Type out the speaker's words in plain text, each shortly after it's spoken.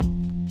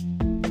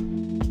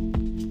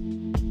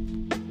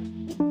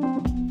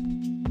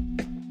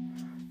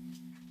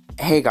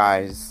Hey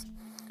guys,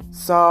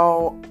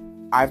 so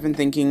I've been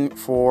thinking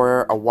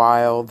for a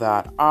while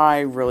that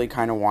I really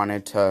kind of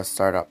wanted to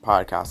start up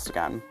podcasts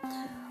again.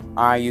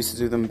 I used to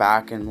do them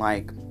back in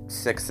like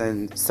 6th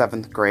and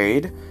 7th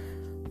grade.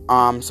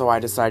 So I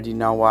decided, you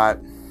know what,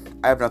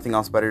 I have nothing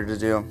else better to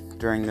do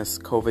during this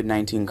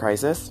COVID-19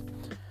 crisis.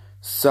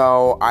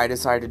 So I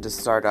decided to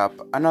start up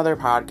another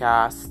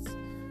podcast,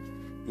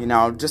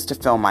 just to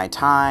fill my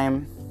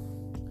time.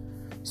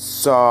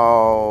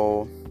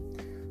 So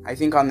I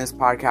think on this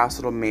podcast,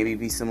 it'll maybe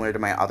be similar to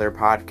my other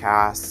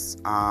podcasts.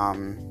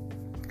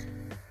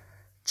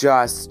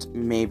 Just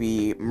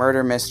maybe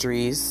murder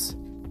mysteries,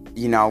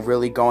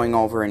 really going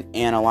over and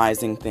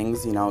analyzing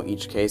things,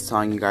 each case,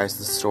 telling you guys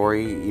the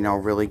story,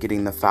 really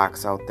getting the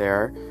facts out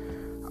there.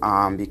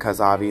 Because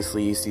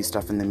obviously you see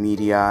stuff in the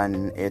media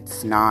and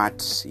it's not,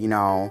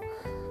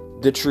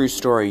 the true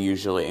story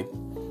usually.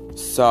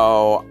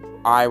 So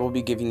I will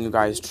be giving you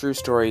guys true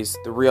stories,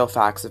 the real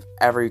facts of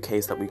every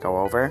case that we go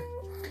over.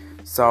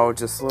 So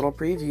just a little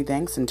preview,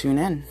 thanks, and tune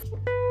in.